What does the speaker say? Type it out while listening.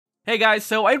Hey guys,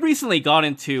 so I recently got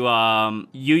into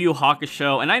Yu Yu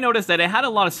Hakusho, and I noticed that it had a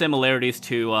lot of similarities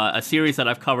to a series that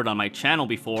I've covered on my channel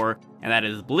before, and that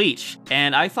is Bleach.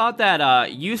 And I thought that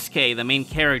Yusuke, the main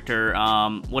character,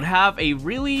 would have a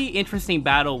really interesting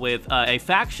battle with a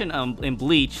faction in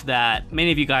Bleach that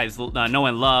many of you guys know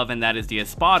and love, and that is the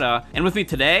Espada. And with me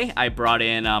today, I brought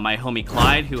in my homie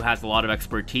Clyde, who has a lot of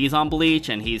expertise on Bleach,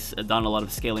 and he's done a lot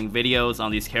of scaling videos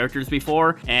on these characters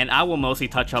before. And I will mostly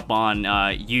touch up on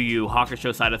Yu Yu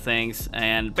Hakusho side of things.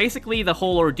 And basically, the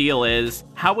whole ordeal is,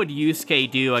 how would Yusuke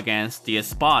do against the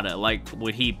Espada? Like,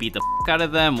 would he beat the f out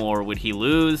of them, or would he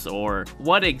lose, or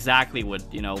what exactly would,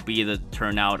 be the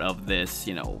turnout of this,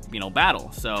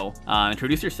 battle? So,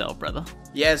 introduce yourself, brother.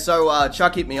 Yeah, so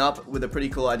Chuck hit me up with a pretty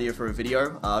cool idea for a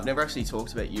video. I've never actually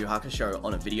talked about Yu Yu Hakusho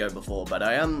on a video before, but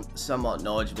I am somewhat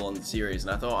knowledgeable in the series,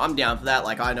 and I thought I'm down for that.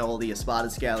 Like, I know all the Espada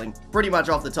scaling pretty much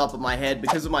off the top of my head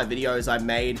because of my videos. I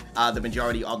made the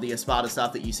majority of the Espada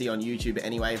stuff that you see on YouTube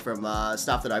anyway, from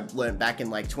stuff that I've learned back in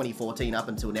like 2014 up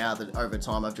until now, that over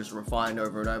time I've just refined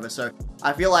over and over. So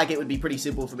I feel like it would be pretty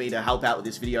simple for me to help out with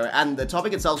this video, and the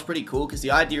topic itself is pretty cool because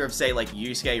the idea of, say, like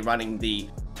Yusuke running the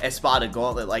Espada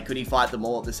gauntlet, like, could he fight them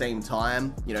all at the same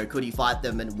time? Could he fight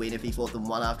them and win if he fought them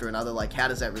one after another? Like, how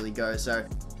does that really go? So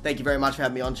thank you very much for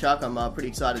having me on, Chuck. I'm pretty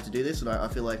excited to do this, and I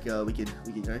feel like we could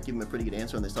give him a pretty good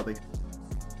answer on this topic.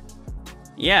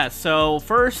 Yeah, so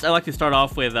first I'd like to start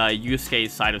off with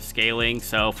Yusuke's side of scaling.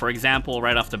 So for example,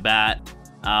 right off the bat,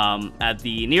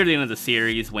 near the end of the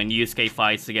series, when Yusuke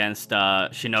fights against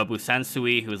Shinobu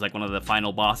Sensui, who's like one of the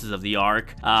final bosses of the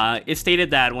arc, it's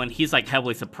stated that when he's like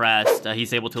heavily suppressed,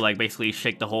 he's able to like basically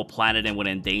shake the whole planet and when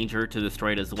in danger to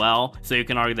destroy it as well. So you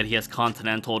can argue that he has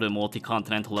continental to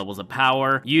multi-continental levels of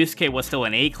power. Yusuke was still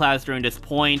an A class during this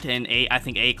point, and I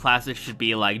think A classes should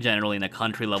be like generally in the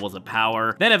country levels of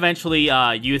power. Then eventually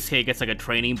Yusuke gets like a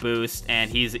training boost,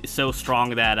 and he's so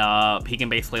strong that he can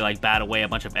basically like bat away a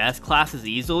bunch of S classes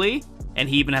easily, and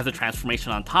he even has a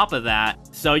transformation on top of that.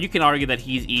 So you can argue that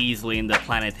he's easily in the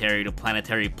planetary to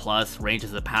planetary plus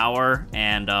ranges of power,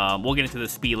 and we'll get into the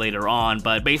speed later on,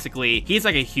 but basically he's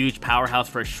like a huge powerhouse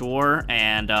for sure,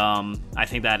 and I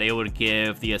think that it would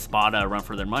give the Espada a run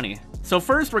for their money. So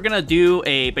first we're gonna do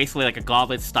basically like a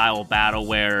gauntlet style battle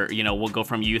where, we'll go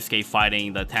from Yusuke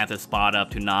fighting the 10th Espada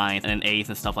up to 9th and 8th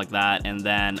and stuff like that, and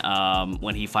then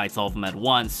when he fights all of them at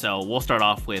once. So we'll start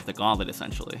off with the gauntlet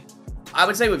essentially. I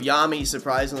would say with Yami,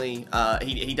 surprisingly,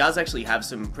 he does actually have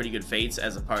some pretty good feats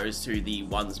as opposed to the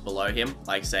ones below him,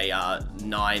 like say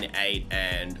 9, 8,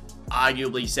 and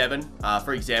arguably 7.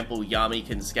 For example, Yami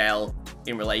can scale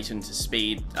in relation to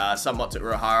speed somewhat to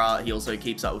Urahara. He also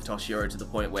keeps up with Toshiro to the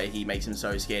point where he makes him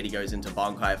so scared he goes into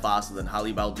Bankai faster than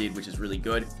Halibal did, which is really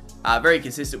good. Very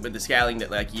consistent with the scaling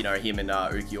that, like, him and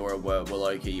Ukiura were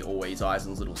low-key always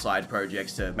Aizen's little side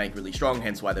projects to make really strong,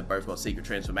 hence why they've both got secret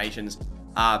transformations.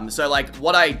 So like,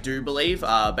 what I do believe,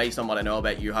 based on what I know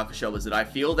about Yu Yu Hakusho, is that I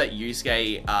feel that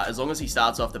Yusuke, as long as he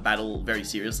starts off the battle very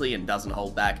seriously and doesn't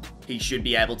hold back, he should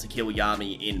be able to kill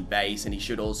Yami in base, and he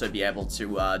should also be able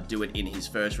to do it in his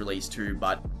first release too.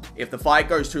 But if the fight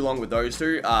goes too long with those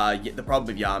two, the problem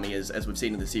with Yami is, as we've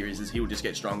seen in the series, is he will just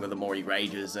get stronger the more he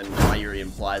rages, and Mayuri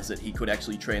implies that he could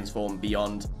actually transform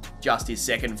beyond just his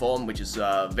second form, which is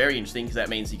very interesting because that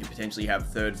means he could potentially have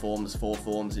third forms, fourth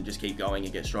forms, and just keep going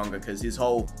and get stronger, because his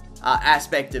whole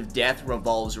aspect of death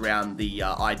revolves around the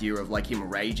idea of like him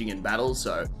raging in battle.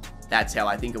 So that's how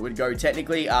I think it would go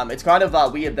technically. It's kind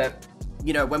of weird that,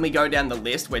 when we go down the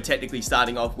list, we're technically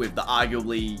starting off with the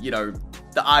arguably,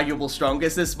 the arguable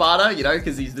strongest Espada,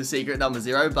 because he's the secret number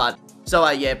 0. But so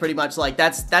yeah, pretty much like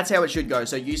that's how it should go.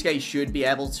 So Yusuke should be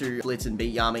able to blitz and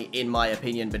beat Yami, in my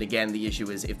opinion. But again, the issue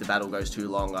is if the battle goes too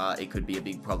long, it could be a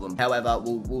big problem. However,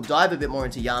 we'll dive a bit more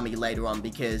into Yami later on,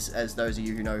 because as those of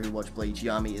you who know who watch Bleach,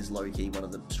 Yami is low-key one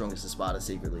of the strongest Espadas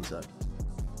secretly. So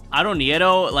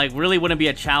Aronieto, like, really wouldn't be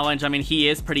a challenge. I mean, he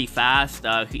is pretty fast.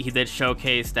 He did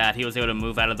showcase that he was able to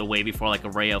move out of the way before, like, a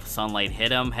ray of sunlight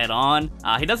hit him head on.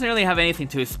 He doesn't really have anything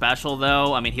too special,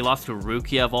 though. I mean, he lost to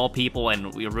Rukia, of all people,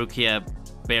 and Rukia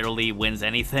barely wins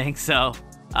anything, so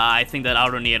I think that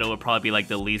Aronieto would probably be, like,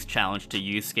 the least challenge to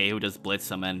Yusuke, who just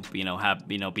blitz him and, be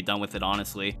done with it,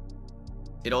 honestly.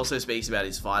 It also speaks about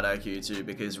his fight IQ, too,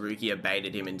 because Rukia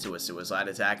baited him into a suicide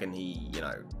attack, and he,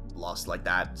 lost like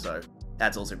that, so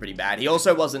that's also pretty bad. He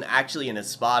also wasn't actually an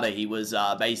Espada. He was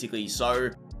basically so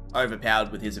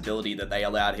overpowered with his ability that they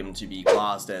allowed him to be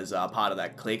classed as part of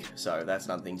that clique. So that's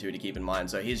another thing too to keep in mind.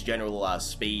 So his general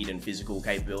speed and physical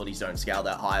capabilities don't scale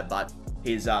that high, but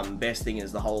his best thing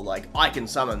is the whole, like, I can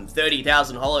summon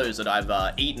 30,000 hollows that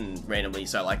I've eaten randomly.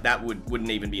 So like that wouldn't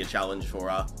even be a challenge for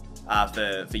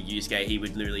for Yusuke, he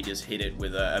would literally just hit it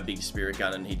with a big spirit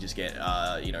gun and he'd just get,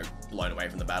 you know, blown away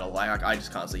from the battle. Like, I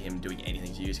just can't see him doing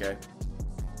anything to Yusuke.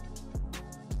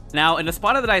 Now, in a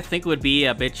spot that I think would be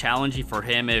a bit challenging for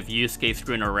him if Yusuke's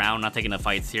screwing around, not taking the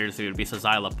fight seriously, would be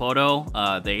Sazai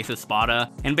Lapoto, the Ace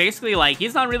Espada. And basically, like,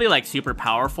 he's not really, like, super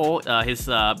powerful. His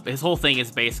whole thing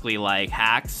is basically, like,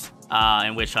 hacks,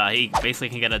 in which he basically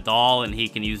can get a doll and he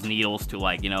can use needles to,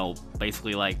 like, you know,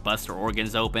 basically, like, bust her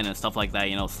organs open and stuff like that,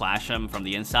 you know, slash them from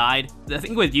the inside. The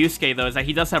thing with Yusuke, though, is that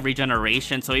he does have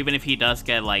regeneration, so even if he does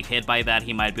get, like, hit by that,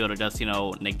 he might be able to just, you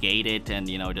know, negate it and,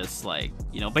 you know, just, like,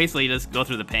 you know, basically just go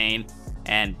through the pain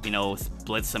and, you know,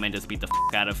 blitz him and just beat the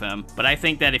f out of him. But I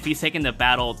think that if he's taking the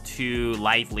battle too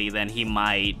lightly, then he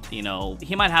might, you know,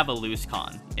 he might have a loose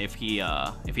con if he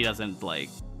doesn't, like,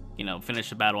 you know, finish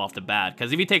the battle off the bat.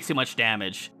 Because if he takes too much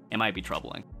damage, it might be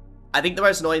troubling. I think the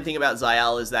most annoying thing about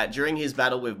Zael is that during his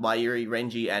battle with Mayuri,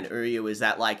 Renji, and Uryu is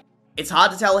that, like, it's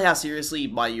hard to tell how seriously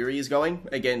Mayuri is going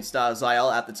against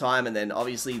Zael at the time, and then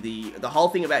obviously the whole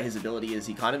thing about his ability is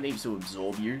he kind of needs to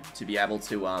absorb you to be able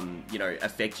to, you know,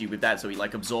 affect you with that. So he,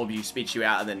 like, absorb you, spit you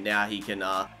out, and then now he can,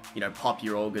 you know, pop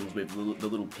your organs with the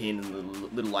little pin and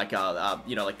the little, like,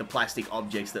 you know, like the plastic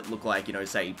objects that look like, you know,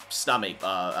 say, stomach,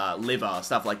 liver,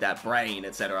 stuff like that, brain,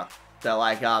 etc. So,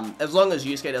 like, as long as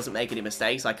Yusuke doesn't make any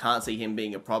mistakes, I can't see him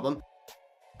being a problem.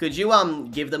 Could you,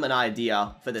 give them an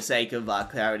idea, for the sake of,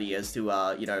 clarity, as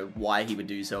to, you know, why he would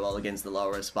do so well against the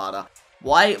lower Espada?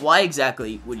 Why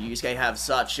exactly would Yusuke have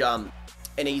such, an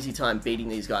easy time beating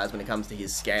these guys when it comes to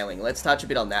his scaling? Let's touch a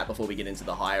bit on that before we get into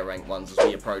the higher ranked ones as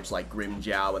we approach, like, Grim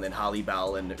Jiao and then Harley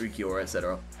Bell and Ukiura,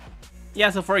 etc.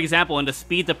 Yeah, so for example, in the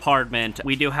speed department,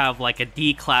 we do have, like, a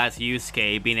D-class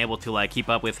Yusuke being able to, like, keep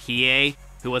up with Hiei,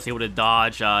 who was able to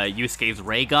dodge Yusuke's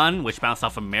ray gun, which bounced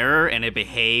off a mirror, and it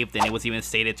behaved, and it was even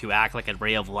stated to act like a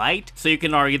ray of light. So you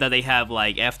can argue that they have,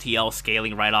 like, FTL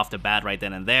scaling right off the bat right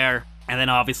then and there. And then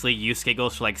obviously Yusuke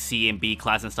goes for, like, C and B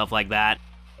class and stuff like that.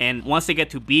 And once they get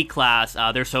to B class,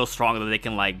 they're so strong that they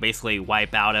can, like, basically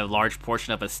wipe out a large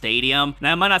portion of a stadium.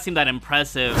 Now, it might not seem that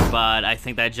impressive, but I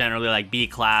think that generally, like, B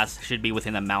class should be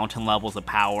within the mountain levels of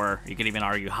power. You could even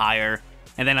argue higher.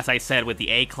 And then, as I said, with the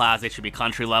A class, it should be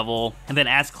country level. And then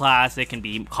S class, it can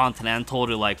be continental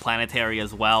to, like, planetary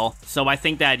as well. So I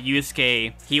think that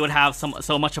Yusuke, he would have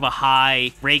so much of a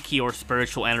high Reiki or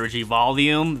spiritual energy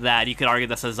volume that you could argue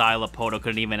that Sazai Lapoto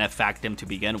couldn't even affect him to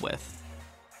begin with.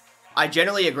 I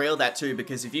generally agree with that too,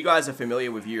 because if you guys are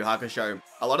familiar with Yu Yu Hakusho,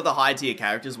 a lot of the high tier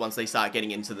characters, once they start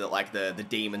getting into the, like, the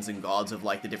demons and gods of,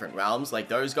 like, the different realms, like,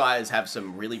 those guys have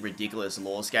some really ridiculous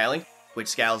lore scaling, which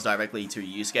scales directly to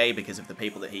Yusuke because of the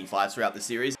people that he fights throughout the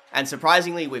series. And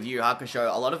surprisingly, with Yu Yu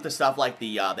Hakusho, a lot of the stuff like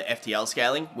the FTL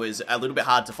scaling was a little bit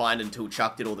hard to find until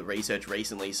Chuck did all the research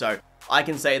recently. So I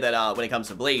can say that when it comes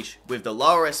to Bleach, with the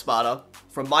lower Espada,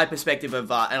 from my perspective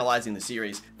of analyzing the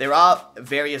series, there are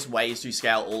various ways to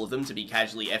scale all of them to be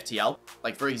casually FTL.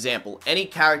 Like, for example, any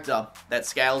character that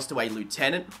scales to a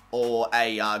lieutenant or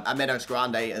a Menos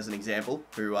Grande, as an example,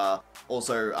 who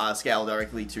also scale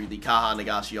directly to the Kaha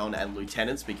Negacion and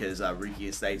lieutenants, because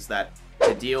Rukia states that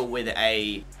to deal with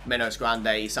a Menos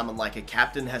Grande, someone like a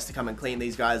captain has to come and clean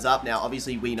these guys up. Now,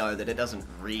 obviously, we know that it doesn't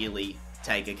really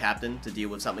take a captain to deal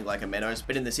with something like a Menos,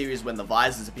 but in the series when the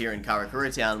Visors appear in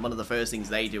Karakura Town, one of the first things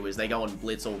they do is they go and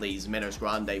blitz all these Menos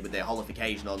Grande with their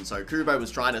holification on. So Kubo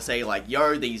was trying to say, like,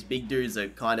 yo, these big dudes are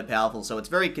kind of powerful, so it's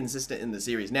very consistent in the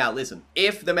series. Now, listen,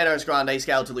 if the Menos Grande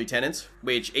scale to lieutenants,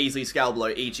 which easily scale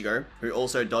below Ichigo, who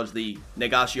also dodged the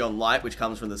Negacion Light, which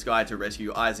comes from the sky to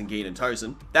rescue Aizen, Gin, and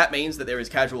Tosen, that means that there is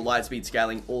casual light speed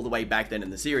scaling all the way back then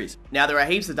in the series. Now, there are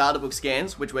heaps of databook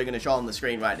scans, which we're going to show on the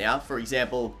screen right now. For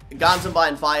example, Ganzenbein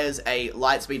fires a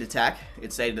light speed attack.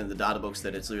 It's stated in the data books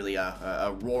that it's literally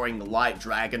a roaring light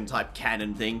dragon type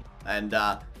cannon thing, and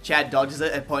Chad dodges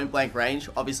it at point blank range.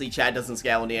 Obviously, Chad doesn't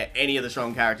scale near any of the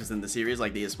strong characters in the series,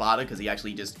 like the Espada, because he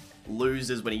actually just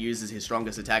loses when he uses his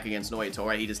strongest attack against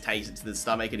Noyatora. He just takes it to the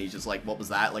stomach, and he's just like, what was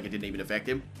that? Like, it didn't even affect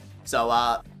him.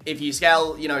 So, if you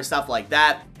scale, you know, stuff like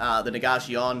that, the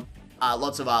Negacion,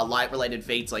 lots of light-related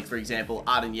feats, like, for example,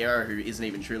 Ardenero, who isn't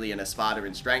even truly an Espada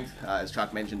in strength, as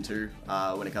Chuck mentioned too,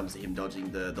 when it comes to him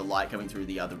dodging the light coming through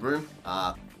the other room.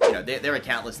 You know, there are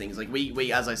countless things. Like,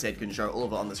 we, as I said, can show all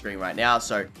of it on the screen right now,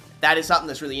 so that is something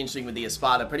that's really interesting with the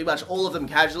Espada. Pretty much all of them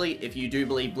casually, if you do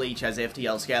believe Bleach has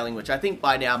FTL scaling, which I think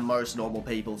by now most normal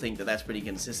people think that that's pretty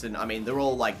consistent. I mean, they're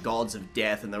all, like, gods of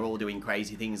death, and they're all doing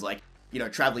crazy things like, you know,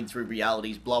 traveling through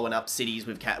realities, blowing up cities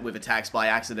with attacks by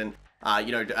accident,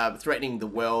 you know, threatening the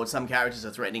world. Some characters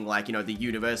are threatening, like, you know, the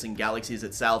universe and galaxies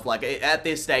itself. Like, at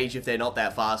this stage, if they're not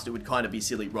that fast, it would kind of be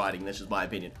silly writing. That's just my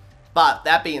opinion. But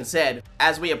that being said,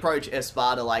 as we approach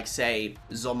Espada, like say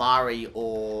Zomari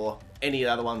or any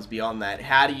other ones beyond that,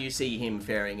 how do you see him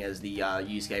faring as the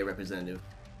Yusuke representative?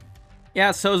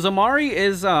 Yeah, so Zomari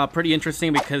is pretty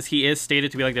interesting because he is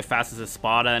stated to be like the fastest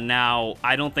Espada. Now,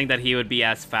 I don't think that he would be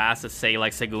as fast as, say,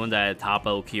 like Segunda Etapa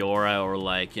Ukiora or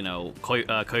like, you know,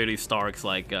 Coyote Stark's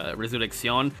like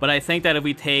Resurrección. But I think that if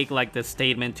we take like the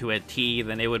statement to a T,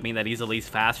 then it would mean that he's at least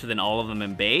faster than all of them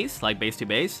in base, like base to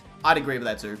base. I'd agree with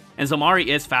that too. And Zomari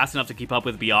is fast enough to keep up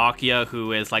with Byakuya,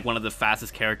 who is like one of the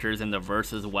fastest characters in the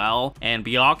verse as well. And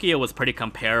Byakuya was pretty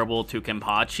comparable to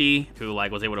Kenpachi, who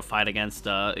like was able to fight against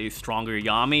a stronger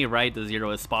Yami, right? The Zero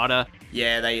Espada.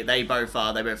 Yeah, they both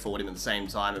fought him at the same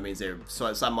time. It means they're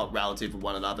somewhat relative with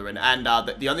one another. And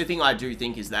the only thing I do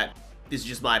think is that, this is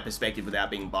just my perspective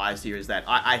without being biased here, is that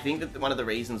I think that one of the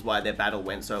reasons why their battle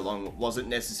went so long wasn't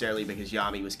necessarily because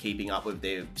Yami was keeping up with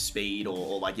their speed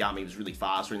or like Yami was really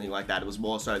fast or anything like that. It was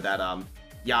more so that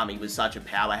Yami was such a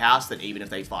powerhouse that even if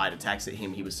they fired attacks at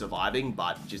him, he was surviving.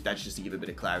 But that's just to give a bit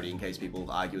of clarity in case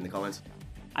people argue in the comments.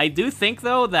 I do think,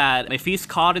 though, that if he's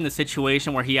caught in the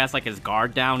situation where he has, like, his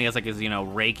guard down, he has, like, his, you know,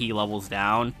 Reiki levels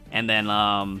down, and then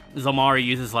Zomari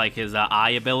uses, like, his eye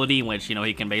ability, in which, you know,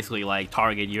 he can basically, like,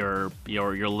 target your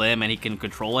limb and he can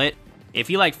control it. If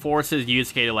he, like, forces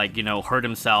Yusuke to, like, you know, hurt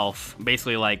himself,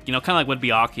 basically, like, you know, kind of like what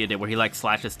Byakuya did, where he, like,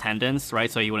 slashed his tendons, right,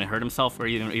 so he wouldn't hurt himself or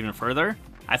even further,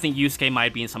 I think Yusuke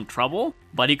might be in some trouble,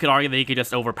 but he could argue that he could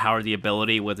just overpower the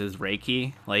ability with his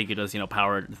Reiki. Like, he could just, you know,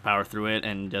 power through it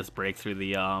and just break through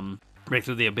the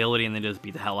ability and then just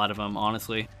beat the hell out of him,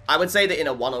 honestly. I would say that in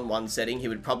a one-on-one setting, he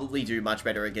would probably do much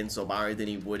better against Zomari than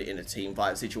he would in a team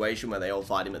fight situation where they all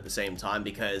fight him at the same time,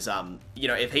 because, you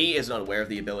know, if he is not aware of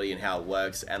the ability and how it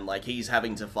works, and, like, he's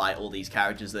having to fight all these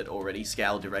characters that already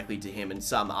scale directly to him, and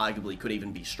some arguably could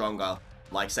even be stronger,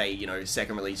 like, say, you know,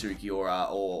 second release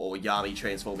Ukiora, or Yami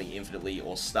transforming infinitely,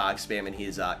 or Stark spamming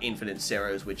his infinite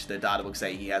Ceros, which the data books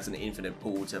say he has an infinite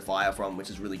pool to fire from, which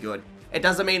is really good. It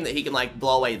doesn't mean that he can, like,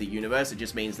 blow away the universe, it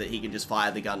just means that he can just fire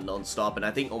the gun non-stop, and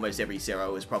I think almost every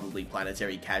Cero is probably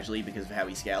planetary casually because of how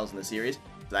he scales in the series.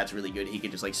 So that's really good. He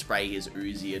can just, like, spray his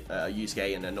Uzi at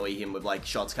Yusuke and annoy him with, like,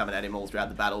 shots coming at him all throughout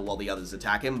the battle while the others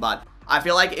attack him. But I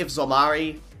feel like if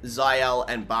Zomari, Zael,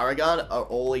 and Baragan are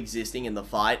all existing in the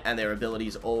fight and their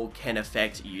abilities all can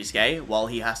affect Yusuke while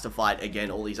he has to fight,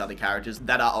 again, all these other characters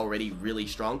that are already really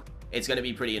strong, it's going to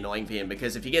be pretty annoying for him,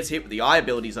 because if he gets hit with the eye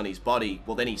abilities on his body,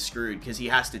 well, then he's screwed, because he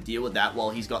has to deal with that while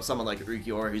he's got someone like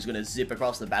Ukiora who's going to zip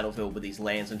across the battlefield with his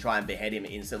lance and try and behead him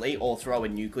instantly, or throw a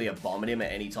nuclear bomb at him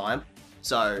at any time.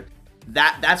 So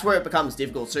that's where it becomes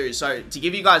difficult too. So to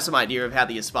give you guys some idea of how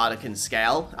the Espada can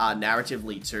scale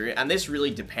narratively too, and this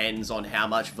really depends on how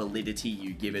much validity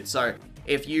you give it. So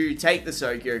if you take the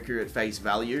Sokyoku at face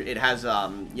value, it has,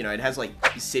 you know, it has like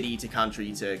city to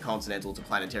country to continental to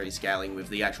planetary scaling with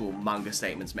the actual manga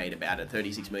statements made about it.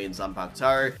 36 million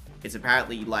Zanpakuto. It's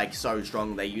apparently like so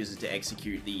strong they use it to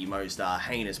execute the most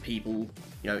heinous people,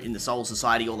 you know, in the Soul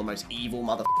Society, or the most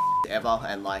evil ever,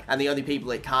 and the only people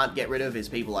it can't get rid of is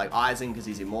people like Aizen because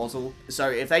he's immortal. So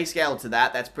if they scale to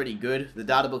that, that's pretty good. The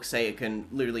data books say it can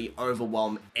literally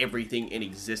overwhelm everything in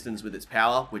existence with its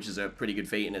power, which is a pretty good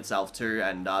feat in itself too,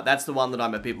 and that's the one that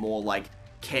I'm a bit more like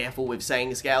careful with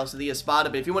saying scales to the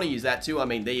Espada. But if you want to use that too, I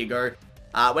mean, there you go.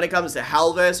 When it comes to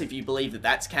Hellverse, if you believe that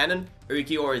that's canon,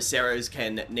 Ukiora's Ceros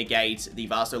can negate the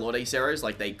Vasto Lorde Ceros,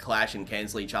 like they clash and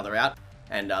cancel each other out.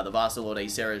 And the Vasto Lorde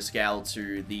Ceros scale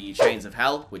to the Chains of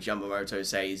Hell, which Yamamoto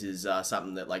says is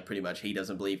something that, like, pretty much he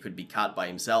doesn't believe could be cut by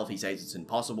himself. He says it's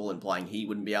impossible, implying he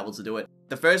wouldn't be able to do it.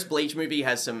 The first Bleach movie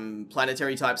has some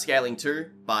planetary type scaling too,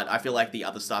 but I feel like the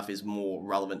other stuff is more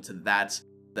relevant to that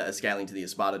are scaling to the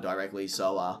Espada directly.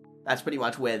 So that's pretty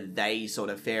much where they sort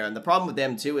of fare. And the problem with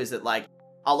them too is that, like,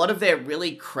 a lot of their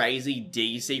really crazy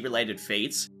DC related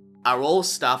feats are all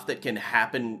stuff that can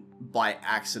happen by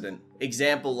accident.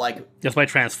 Example, like, just by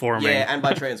transforming. Yeah, and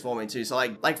by transforming too. So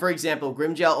like for example,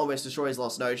 Grimmjow almost destroys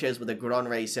Los Noches with a Gran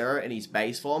Rey Cero in his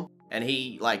base form, and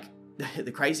he, like,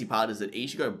 the crazy part is that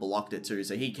Ichigo blocked it too,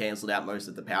 so he cancelled out most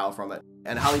of the power from it.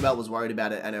 And Halibut was worried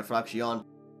about it and her Fraction.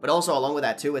 But also along with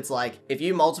that too, it's like, if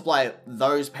you multiply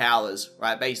those powers,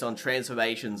 right, based on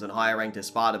transformations and higher ranked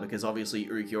Espada, because obviously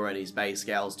Ukiora and his base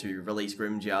scales to release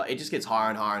Grimmjow, it just gets higher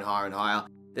and higher and higher and higher.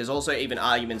 There's also even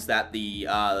arguments that the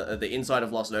inside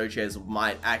of Los Noches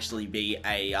might actually be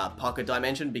a pocket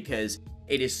dimension, because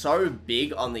it is so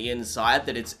big on the inside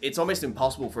that it's almost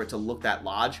impossible for it to look that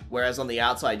large, whereas on the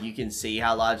outside you can see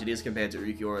how large it is compared to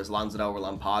Ukiora's Lanzador or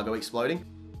Lampago exploding.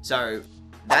 So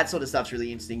That sort of stuff's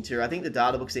really interesting too. I think the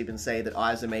data books even say that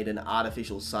Aizen made an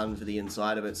artificial sun for the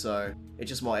inside of it, so it's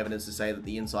just more evidence to say that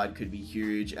the inside could be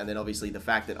huge. And then obviously the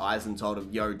fact that Aizen told him,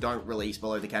 yo, don't release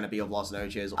below the canopy of Los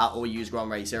Noches or use Grand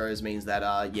Ray Ceros means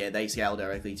that, yeah, they scale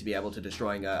directly to be able to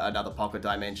destroying another pocket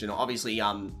dimension. Obviously, you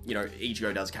know,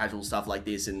 Ichigo does casual stuff like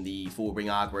this in the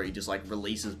Fullbring arc where he just like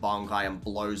releases Bankai and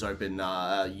blows open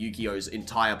Yukio's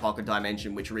entire pocket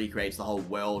dimension, which recreates the whole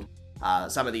world.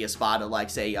 Some of the Espada, like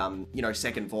say, you know,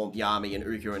 second form Yami and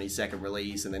Ukyo in his second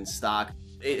release, and then Stark.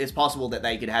 It's possible that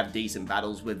they could have decent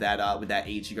battles with that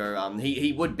Ichigo.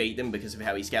 He would beat them because of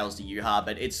how he scales to Yuha,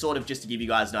 but it's sort of just to give you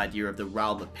guys an idea of the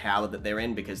realm of power that they're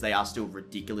in, because they are still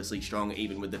ridiculously strong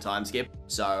even with the time skip.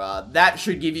 So that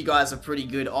should give you guys a pretty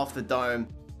good off the dome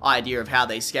idea of how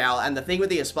they scale. And the thing with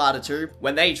the Espada too,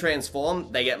 when they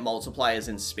transform, they get multipliers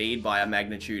in speed by a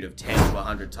magnitude of 10 to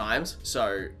 100 times.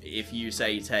 So if you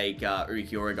say take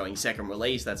Ukiura going second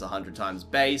release, that's 100 times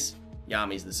base.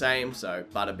 Yami's the same, so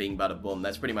bada bing, bada boom.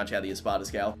 That's pretty much how the Espada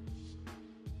scale.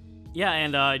 Yeah,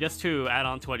 and just to add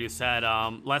on to what you said,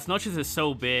 Las Noches is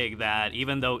so big that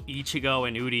even though Ichigo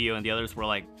and Uryu and the others were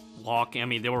like walking, I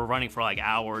mean, they were running for like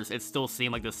hours, it still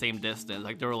seemed like the same distance.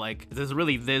 Like they were like, is this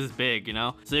really this big, you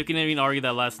know? So you can even argue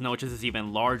that Las Noches is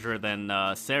even larger than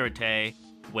Serite,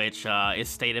 which is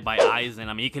stated by Aizen.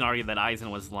 I mean, you can argue that Aizen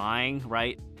was lying,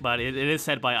 right? But it is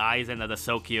said by Aizen that the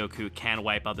Sokyoku can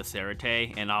wipe out the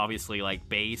Serite, and obviously like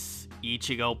base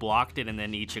Ichigo blocked it, and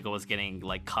then Ichigo was getting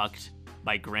like cucked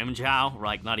by Grimmjow,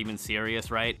 like not even serious,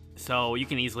 right? So you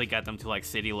can easily get them to like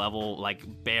city level, like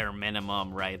bare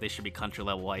minimum, right? They should be country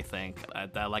level, I think,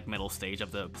 at that like middle stage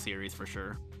of the series for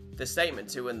sure. The statement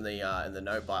too in the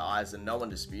note by Aizen, no one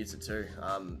disputes it too.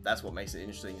 That's what makes it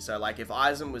interesting. So like if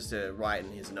Aizen was to write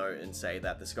in his note and say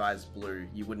that the sky's blue,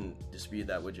 you wouldn't dispute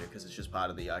that, would you? Because it's just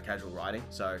part of the casual writing.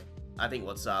 So I think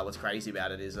what's crazy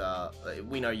about it is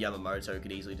we know Yamamoto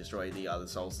could easily destroy the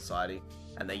Soul Society,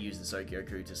 and they use the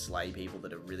Sokyoku to slay people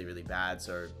that are really, really bad.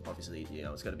 So obviously, you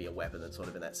know, it's got to be a weapon that's sort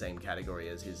of in that same category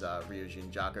as his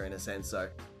Ryujin Jaka in a sense. So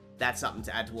that's something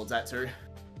to add towards that too.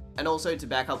 And also to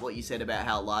back up what you said about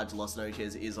how large Los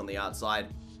Noches is on the outside,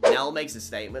 Nell makes a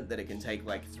statement that it can take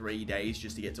like 3 days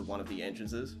just to get to one of the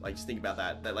entrances. Like just think about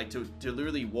that. That like to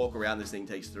literally walk around this thing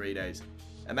takes 3 days.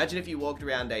 Imagine if you walked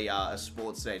around a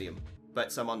sports stadium,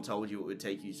 but someone told you it would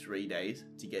take you 3 days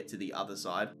to get to the other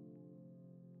side.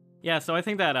 Yeah, so I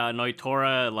think that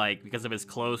Noitora, like, because of his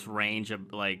close range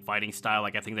of, like, fighting style,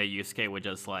 like, I think that Yusuke would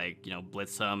just, like, you know,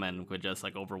 blitz him and would just,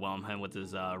 like, overwhelm him with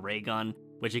his ray gun,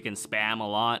 which he can spam a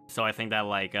lot. So I think that,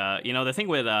 like, you know, the thing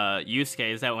with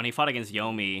Yusuke is that when he fought against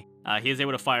Yomi, he was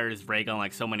able to fire his ray gun,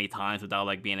 like, so many times without,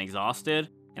 like, being exhausted.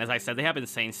 And as I said, they have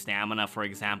insane stamina. For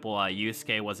example,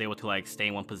 Yusuke was able to like stay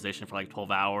in one position for like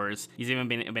 12 hours. He's even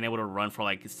been able to run for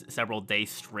like several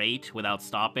days straight without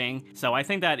stopping. So I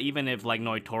think that even if like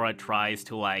Noitora tries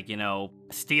to like, you know,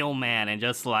 steel man and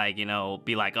just like, you know,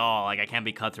 be like, oh, like I can't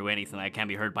be cut through anything, I can't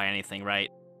be hurt by anything, right?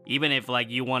 Even if like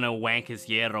you want to wank his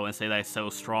Hierro and say that it's so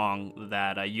strong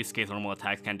that Yusuke's normal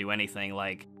attacks can't do anything,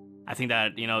 like I think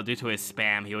that, you know, due to his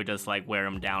spam, he would just like wear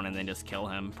him down and then just kill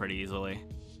him pretty easily.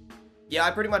 Yeah,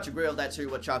 I pretty much agree with that too,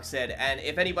 what Chuck said. And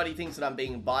if anybody thinks that I'm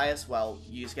being biased, well,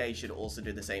 Yusuke should also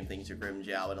do the same thing to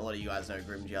Grimmjow. And a lot of you guys know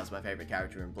Grimmjow's my favorite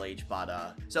character in Bleach.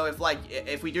 But, so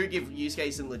if we do give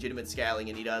Yusuke some legitimate scaling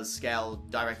and he does scale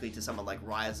directly to someone like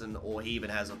Ryzen, or he even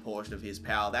has a portion of his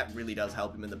power, that really does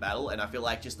help him in the battle. And I feel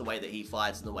like just the way that he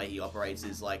fights and the way he operates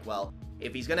is like, well,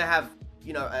 if he's going to have,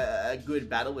 you know, a good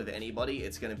battle with anybody,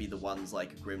 it's going to be the ones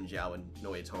like Grimmjow and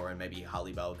Noitora and maybe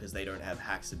Harleybell, because they don't have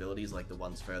hacks abilities like the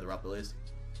ones further up the list.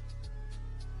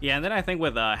 Yeah, and then I think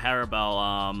with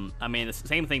Haribel, I mean, the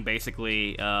same thing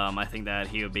basically. I think that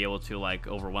he would be able to like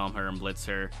overwhelm her and blitz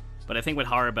her. But I think with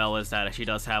Haribel is that she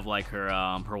does have like her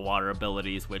water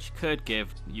abilities, which could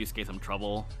give Yusuke some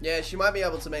trouble. Yeah, she might be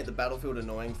able to make the battlefield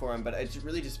annoying for him, but it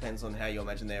really just depends on how you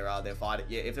imagine their fight.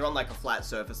 Yeah, if they're on like a flat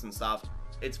surface and stuff,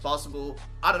 it's possible.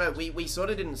 I don't know, we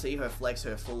sort of didn't see her flex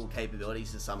her full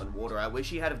capabilities to summon water. I wish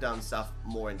she had have done stuff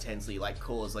more intensely, like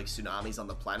cause like tsunamis on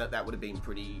the planet. That would have been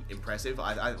pretty impressive.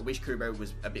 I wish Kubo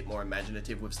was a bit more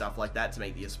imaginative with stuff like that to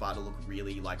make the Espada look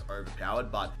really like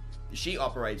overpowered, but she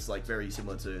operates like very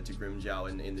similar to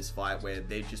Grimmjow in this fight, where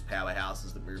they're just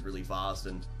powerhouses that move really fast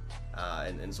and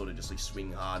sort of just like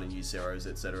swing hard and use zeros,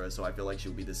 etc. So I feel like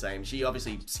she'll be the same. She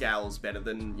obviously scales better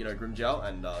than, you know, Grimmjow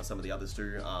and some of the others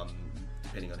too,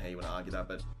 depending on how you want to argue that.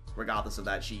 But regardless of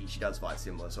that, she does fight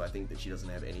similar. So I think that she doesn't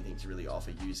have anything to really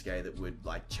offer Yusuke that would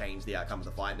like change the outcome of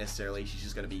the fight necessarily. She's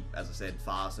just going to be, as I said,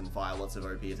 fast and fire lots of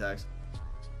OP attacks.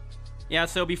 Yeah,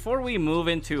 so before we move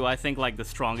into, I think, like, the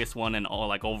strongest one in all,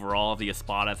 like, overall of the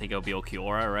Espada, I think it'll be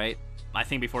Okiura, right? I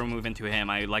think before we move into him,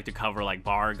 I'd like to cover like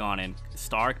Baragon and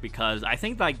Stark, because I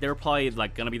think like they're probably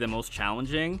like gonna be the most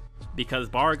challenging, because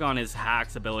Baragon, his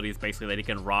hacks ability is basically that he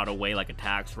can rot away like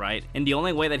attacks, right? And the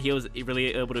only way that he was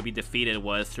really able to be defeated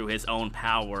was through his own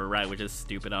power, right? Which is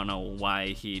stupid. I don't know why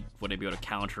he wouldn't be able to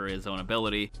counter his own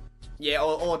ability. Yeah,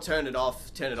 or turn it off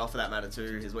for that matter too,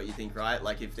 is what you think, right?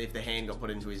 Like if the hand got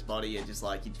put into his body and just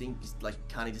like, you'd think, like,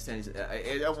 can't he just turn his,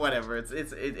 whatever,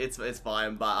 it's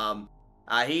fine, but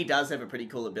he does have a pretty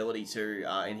cool ability too,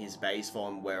 in his base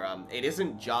form, where it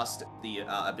isn't just the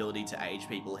ability to age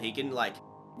people. He can like,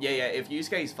 if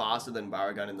Yusuke is faster than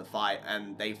Baragon in the fight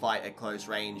and they fight at close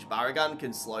range, Baragon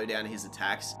can slow down his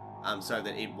attacks so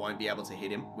that it won't be able to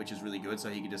hit him, which is really good, so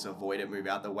he can just avoid it, move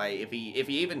out the way. If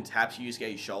he even taps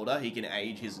Yusuke's shoulder, he can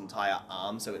age his entire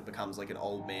arm so it becomes like an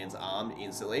old man's arm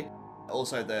instantly.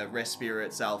 Also, the Respira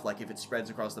itself, like if it spreads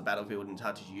across the battlefield and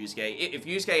touches Yusuke, if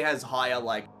Yusuke has higher,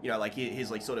 like, you know, like his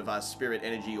like sort of spirit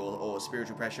energy or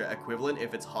spiritual pressure equivalent,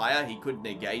 if it's higher, he could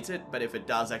negate it, but if it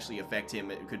does actually affect him,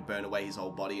 it could burn away his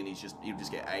whole body and he'll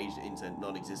just get aged into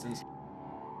non-existence.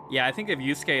 Yeah, I think if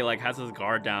Yusuke like has his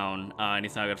guard down and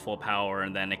he's not at full power,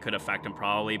 and then it could affect him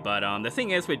probably. But the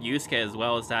thing is with Yusuke as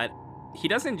well is that he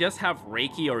doesn't just have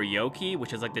Reiki or Yoki,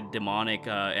 which is like the demonic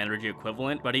energy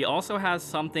equivalent, but he also has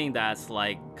something that's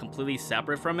like completely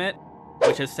separate from it,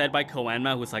 which is said by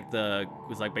Koenma, who's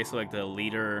like basically like the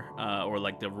leader or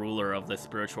like the ruler of the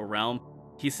spiritual realm.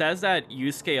 He says that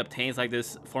Yusuke obtains like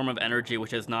this form of energy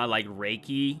which is not like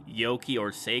Reiki, Yoki,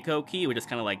 or Seiko Ki, which is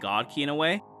kind of like God Ki in a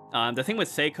way. The thing with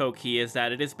Seiko Ki is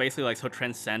that it is basically like so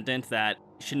transcendent that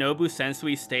Shinobu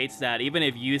Sensui states that even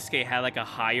if Yusuke had like a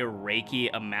higher Reiki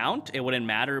amount, it wouldn't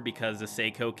matter because the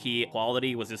Seiko Ki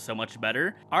quality was just so much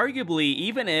better. Arguably,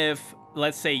 even if,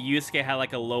 let's say, Yusuke had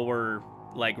like a lower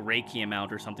like Reiki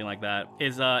amount or something like that,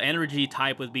 his energy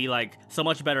type would be like so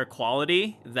much better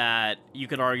quality that you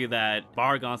could argue that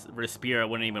Baragon's Respira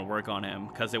wouldn't even work on him,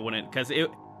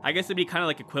 I guess it'd be kind of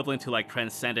like equivalent to like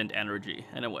transcendent energy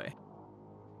in a way.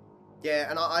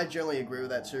 Yeah, and I generally agree with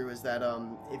that too, is that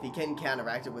if he can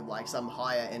counteract it with like some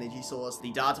higher energy source,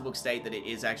 the data books state that it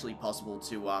is actually possible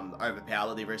to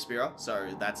overpower the Respira, so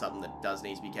that's something that does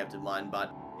need to be kept in mind.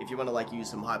 But if you want to like use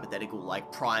some hypothetical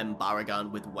like prime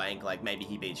Baragon with Wank, like maybe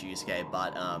he beats Yusuke,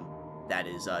 but that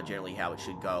is generally how it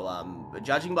should go. But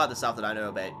judging by the stuff that I know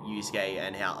about Yusuke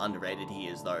and how underrated he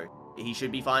is though, he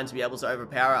should be fine to be able to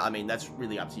overpower. I mean, that's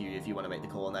really up to you if you want to make the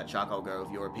call on that, Chuck. I'll go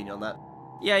with your opinion on that.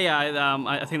 Yeah,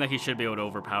 I think that he should be able to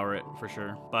overpower it for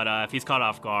sure. But if he's caught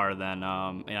off guard, then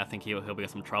I think he'll be in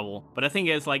some trouble. But the thing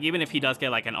is, like, even if he does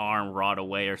get like an arm rot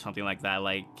away or something like that,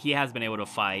 like he has been able to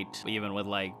fight even with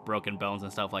like broken bones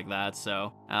and stuff like that.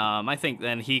 So I think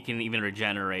then he can even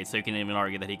regenerate. So you can even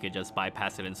argue that he could just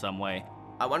bypass it in some way.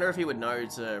 I wonder if he would know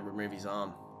to remove his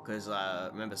arm. Because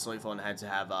remember, Soifon had to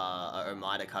have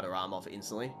Omaida cut her arm off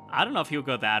instantly. I don't know if he would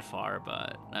go that far,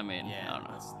 but I mean, yeah, I don't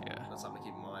know. That's something to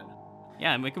keep in mind.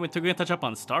 Yeah, and we can touch up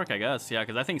on Stark, I guess. Yeah,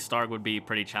 because I think Stark would be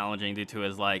pretty challenging due to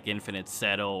his like infinite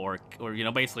settle or you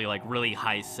know, basically like really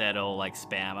high settle like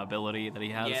spam ability that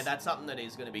he has. Yeah, that's something that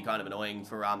is going to be kind of annoying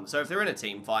for so if they're in a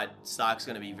team fight, Stark's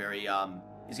going to be very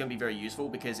is going to be very useful,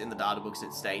 because in the data books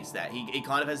it states that he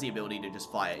kind of has the ability to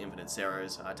just fire infinite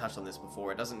Ceros. I touched on this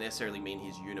before. It doesn't necessarily mean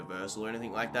he's universal or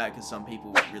anything like that, because some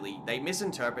people they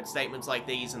misinterpret statements like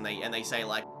these and they say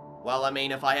like, well, I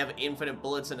mean, if I have infinite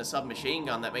bullets and a submachine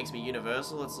gun, that makes me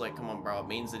universal. It's like, come on, bro. It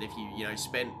means that if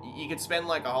you could spend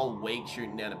like a whole week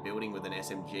shooting down a building with an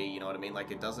SMG, you know what I mean?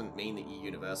 Like, it doesn't mean that you're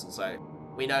universal. So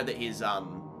we know that his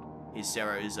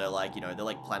Ceros are like, you know, they're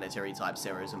like planetary type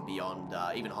Ceros and beyond,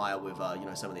 even higher with, you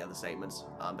know, some of the other statements.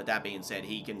 But that being said,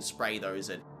 he can spray those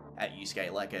at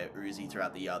Yusuke like a Uzi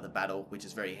throughout the battle, which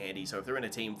is very handy. So if they're in a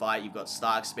team fight, you've got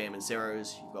Stark spamming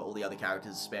Ceros, you've got all the other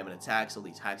characters spamming attacks, all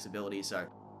these hacks abilities. So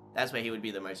that's where he would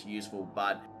be the most useful,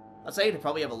 but I'd say he'd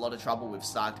probably have a lot of trouble with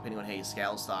Stark depending on how you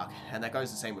scale Stark, and that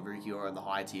goes the same with Rukiura and the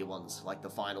higher tier ones, like the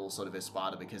final sort of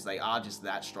Espada, because they are just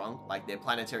that strong. Like their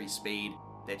planetary speed,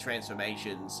 their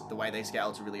transformations, the way they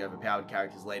scale to really overpowered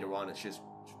characters later on, it's just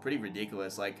pretty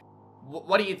ridiculous. Like,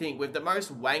 what do you think? With the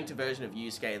most wanked version of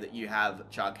Yusuke that you have,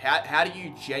 Chuck, how do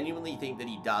you genuinely think that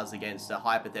he does against a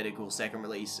hypothetical second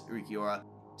release Rukiura,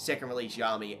 second release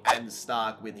Yami, and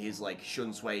Stark with his like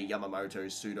Shunsui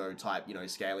Yamamoto pseudo type, you know,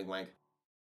 scaling wank?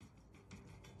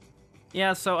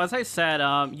 Yeah, so as I said,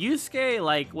 Yusuke,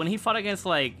 like when he fought against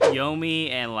like Yomi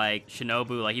and like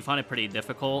Shinobu, like he found it pretty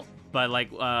difficult. But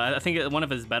like, I think one of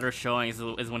his better showings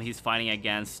is when he's fighting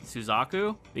against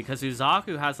Suzaku, because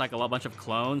Suzaku has like bunch of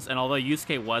clones, and although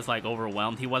Yusuke was like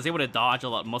overwhelmed, he was able to dodge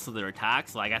most of their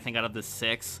attacks. Like I think out of the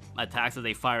 6 attacks that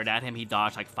they fired at him, he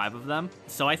dodged like 5 of them.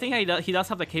 So I think he does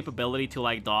have the capability to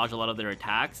like dodge a lot of their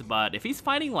attacks. But if he's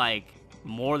fighting like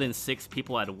more than 6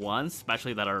 people at once,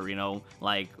 especially that are, you know,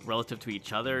 like relative to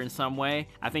each other in some way,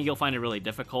 I think you'll find it really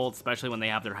difficult, especially when they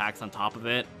have their hacks on top of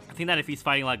it. I think that if he's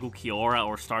fighting like Ukiura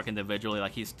or Stark individually,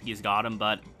 like he's got him,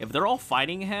 but if they're all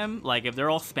fighting him, like if they're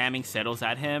all spamming Setos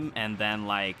at him, and then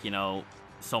like, you know,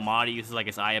 Somari uses like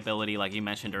his eye ability like you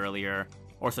mentioned earlier,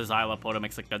 or Sazailapoto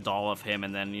makes like a doll of him,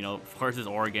 and then, you know, of course his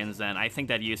organs, then I think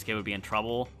that Yusuke would be in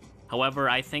trouble. However,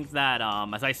 I think that,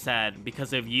 as I said,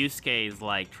 because of Yusuke's,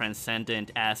 like,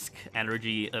 transcendent-esque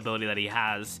energy ability that he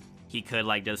has, he could,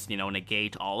 like, just, you know,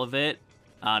 negate all of it.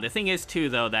 The thing is, too,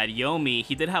 though, that Yomi,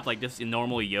 he did have, like, just a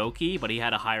normal Yoki, but he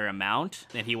had a higher amount,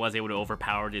 and he was able to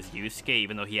overpower this Yusuke,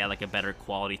 even though he had, like, a better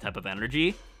quality type of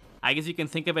energy. I guess you can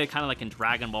think of it kind of like in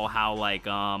Dragon Ball, how like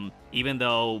even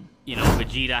though, you know,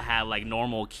 Vegeta had like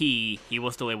normal ki, he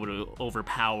was still able to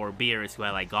overpower Beerus, who had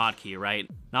like God ki, right?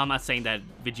 Now I'm not saying that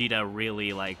Vegeta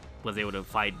really like was able to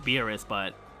fight Beerus,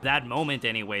 but that moment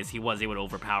anyways, he was able to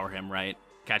overpower him, right?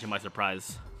 Catch him by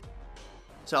surprise.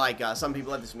 So, like, some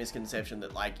people have this misconception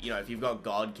that, like, you know, if you've got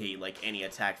God Ki, like, any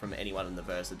attack from anyone in the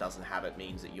verse that doesn't have it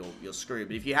means that you're screwed.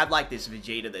 But if you had, like, this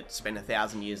Vegeta that spent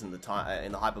 1,000 years in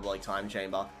the hyperbolic time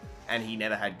chamber, and he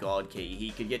never had God Ki, he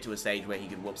could get to a stage where he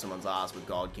could whoop someone's ass with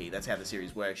God Ki. That's how the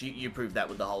series works. You proved that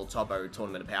with the whole Topo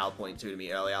tournament of PowerPoint to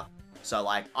me earlier. So,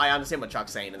 like, I understand what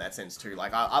Chuck's saying in that sense, too.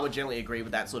 Like, I would generally agree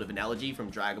with that sort of analogy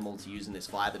from Dragon Ball to using this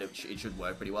fight, that it should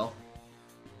work pretty well.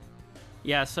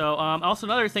 Yeah, so also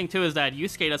another thing too is that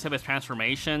Yusuke does have his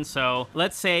transformation. So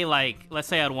let's say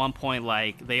at one point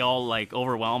like they all like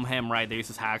overwhelm him, right? They use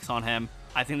his hacks on him.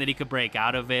 I think that he could break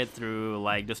out of it through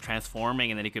like just transforming,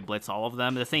 and then he could blitz all of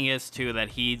them. The thing is too that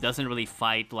he doesn't really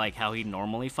fight like how he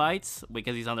normally fights,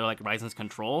 because he's under like Raizen's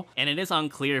control, and it is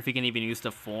unclear if he can even use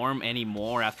the form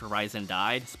anymore after Raizen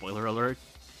died. Spoiler alert.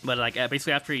 But like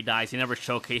basically after he dies, he never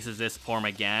showcases this form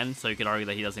again, so you could argue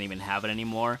that he doesn't even have it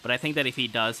anymore. But I think that if he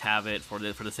does have it for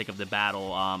the sake of the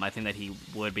battle, I think that he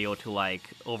would be able to like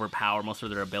overpower most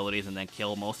of their abilities and then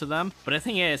kill most of them. But the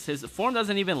thing is, his form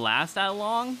doesn't even last that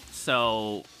long,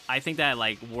 so I think that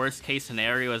like worst case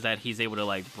scenario is that he's able to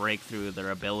like break through their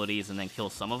abilities and then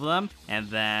kill some of them, and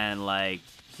then like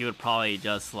he would probably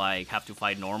just like have to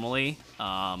fight normally,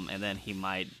 and then he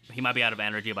might be out of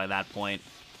energy by that point.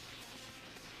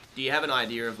 Do you have an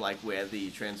idea of like where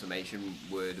the transformation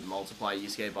would multiply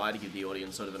Yusuke by, to give the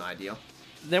audience sort of an idea?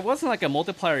 There wasn't like a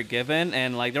multiplier given,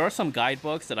 and like there are some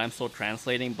guidebooks that I'm still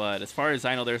translating, but as far as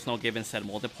I know, there's no given set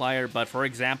multiplier. But for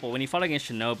example, when he fought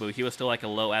against Shinobu, he was still like a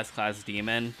low S-class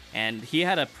demon, and he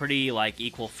had a pretty like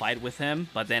equal fight with him,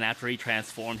 but then after he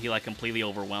transformed, he like completely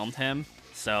overwhelmed him.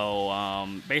 So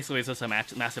basically it's just a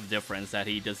massive difference that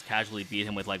he just casually beat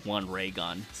him with like one ray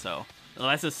gun. So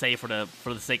let's just say for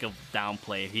the sake of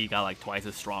downplay, he got like twice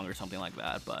as strong or something like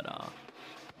that. But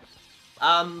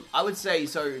I would say,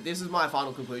 so this is my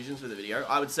final conclusions for the video.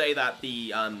 I would say that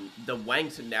the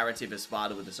wanked narrative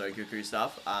Espada with the Sokoku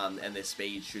stuff, and their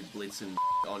speed should blitz and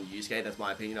on Yusuke. That's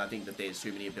my opinion. I think that there's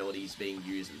too many abilities being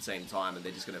used at the same time, and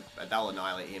they're just they'll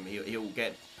annihilate him. He'll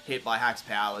get hit by Hack's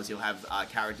powers. He'll have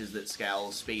characters that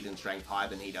scale speed and strength higher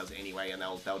than he does anyway, and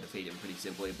they'll defeat him pretty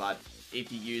simply. But if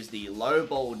you use the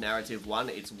low-balled narrative one,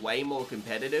 it's way more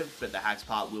competitive, but the Hack's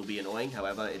part will be annoying.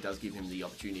 However, it does give him the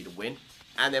opportunity to win.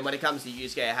 And then when it comes to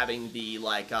Yusuke having the,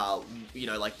 like, you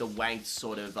know, like the wanked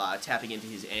sort of tapping into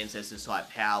his ancestors type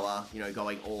power, you know,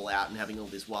 going all out and having all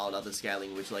this wild other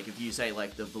scaling, which, like, if you say,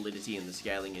 like, the validity and the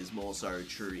scaling is more so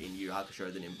true in Yu Yu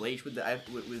Hakusho than in Bleach with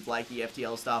like, the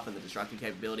FTL stuff and the destructive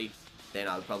capability, then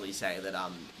I would probably say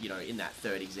that, you know, in that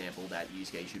third example, that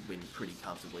Yusuke should win pretty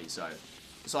comfortably.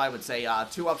 So I would say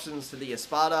 2 options to the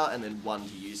Espada, and then 1 to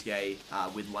Yusuke,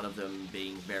 with one of them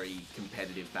being very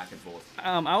competitive back and forth.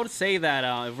 I would say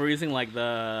that if we're using like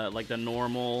the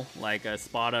normal like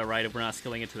Espada, right? If we're not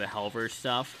scaling it to the Helver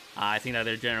stuff, I think that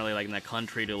they're generally like in the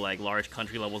country to like large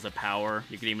country levels of power.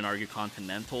 You could even argue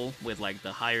continental with like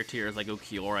the higher tiers like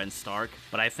Ukiura and Stark.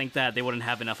 But I think that they wouldn't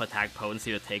have enough attack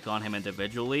potency to take on him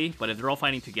individually. But if they're all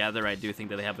fighting together, I do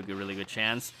think that they have a really good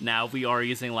chance. Now, if we are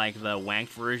using like the wanked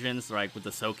versions, like with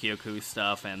the Sokyoku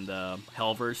stuff and the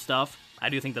Helver stuff, I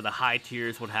do think that the high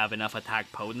tiers would have enough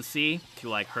attack potency to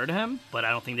like hurt him, but I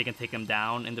don't think they can take him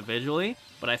down individually.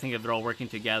 But I think if they're all working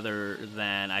together,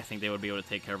 then I think they would be able to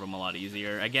take care of him a lot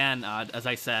easier. Again, as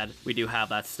I said, we do have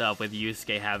that stuff with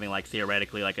Yusuke having like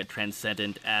theoretically like a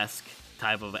transcendent-esque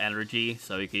type of energy,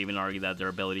 so you could even argue that their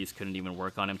abilities couldn't even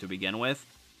work on him to begin with.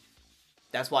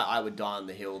 That's why I would die on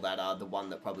the hill that the one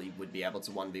that probably would be able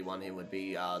to 1v1 him would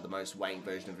be the most wank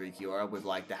version of Ukiura, with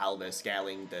like the halberd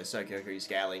scaling, the Sokoku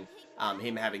scaling,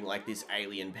 him having like this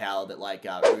alien power that like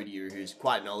Uryu, who's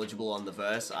quite knowledgeable on the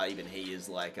verse, even he is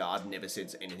like, I've never seen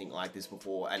anything like this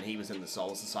before, and he was in the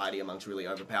Soul Society amongst really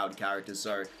overpowered characters,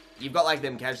 so you've got like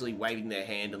them casually waving their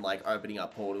hand and like opening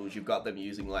up portals, you've got them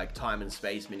using like time and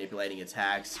space manipulating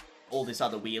attacks, all this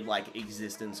other weird like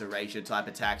existence erasure type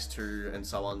attacks too, and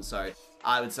so on. So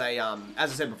I would say, as I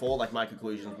said before, like my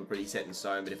conclusions were pretty set in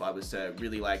stone, but if I was to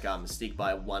really like stick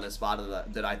by one Espada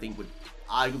that I think would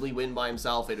arguably win by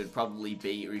himself, it would probably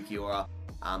be Ukiura,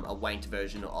 a wanked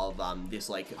version of this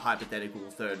like hypothetical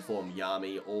third form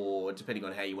Yami, or depending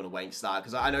on how you want to wank Stark,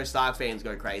 because I know Stark fans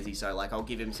go crazy, so like I'll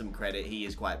give him some credit, he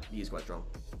is quite strong.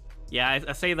 Yeah,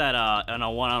 I say that in a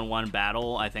one-on-one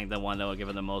battle, I think the one that will give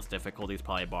him the most difficulty is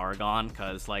probably Baragon,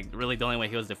 because like really the only way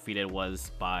he was defeated was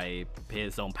by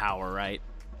his own power, right?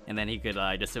 And then he could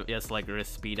just like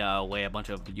speed away a bunch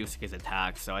of Yusuke's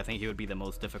attacks, so I think he would be the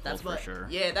most difficult for sure.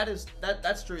 Yeah,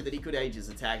 that's true that he could age his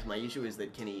attacks. My issue is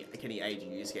that can he age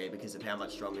Yusuke because of how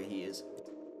much stronger he is.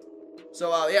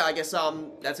 So yeah, I guess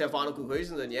that's our final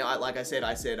conclusions, and yeah, like I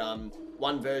said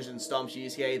one version stomps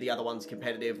Yusuke, the other one's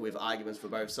competitive with arguments for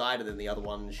both sides, and then the other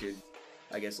one should,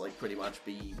 I guess, like pretty much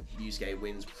be Yusuke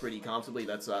wins pretty comfortably.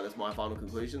 That's my final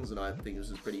conclusions, and I think this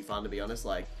was pretty fun, to be honest.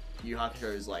 Like, Yu Yu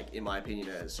Hakusho is, like, in my opinion,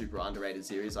 a super underrated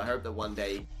series. I hope that one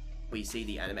day we see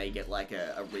the anime get like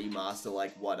a remaster,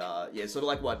 like what sort of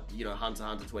like what, you know, Hunter x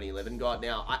Hunter 2011 got.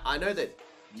 Now I know that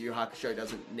Yu Yu Hakusho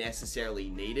doesn't necessarily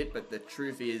need it, but the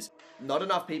truth is not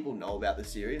enough people know about the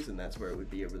series, and that's where it would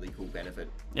be a really cool benefit.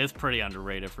 It's pretty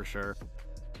underrated for sure.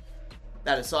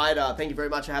 That aside, thank you very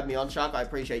much for having me on, Chuck. I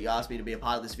appreciate you asked me to be a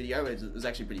part of this video. It was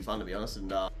actually pretty fun, to be honest,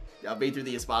 and I've been through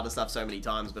the Espada stuff so many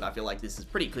times, but I feel like this is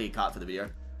pretty clear cut for the video.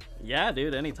 Yeah,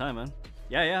 dude, anytime, man.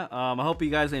 Yeah. I hope you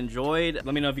guys enjoyed.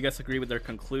 Let me know if you guys agree with their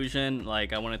conclusion.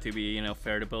 Like, I want it to be, you know,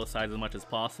 fair to both sides as much as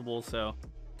possible, so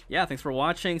yeah, thanks for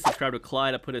watching. Subscribe to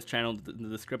Clyde. I put his channel in the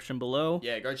description below.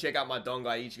 Yeah, go check out my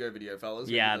Dangai Ichigo video, fellas.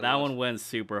 Yeah, that one went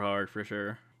super hard for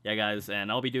sure. Yeah, guys, and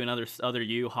I'll be doing other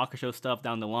Yu Yu Hakusho stuff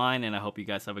down the line, and I hope you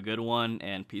guys have a good one,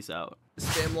 and peace out.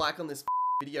 Spam like on this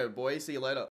video, boy. See you later.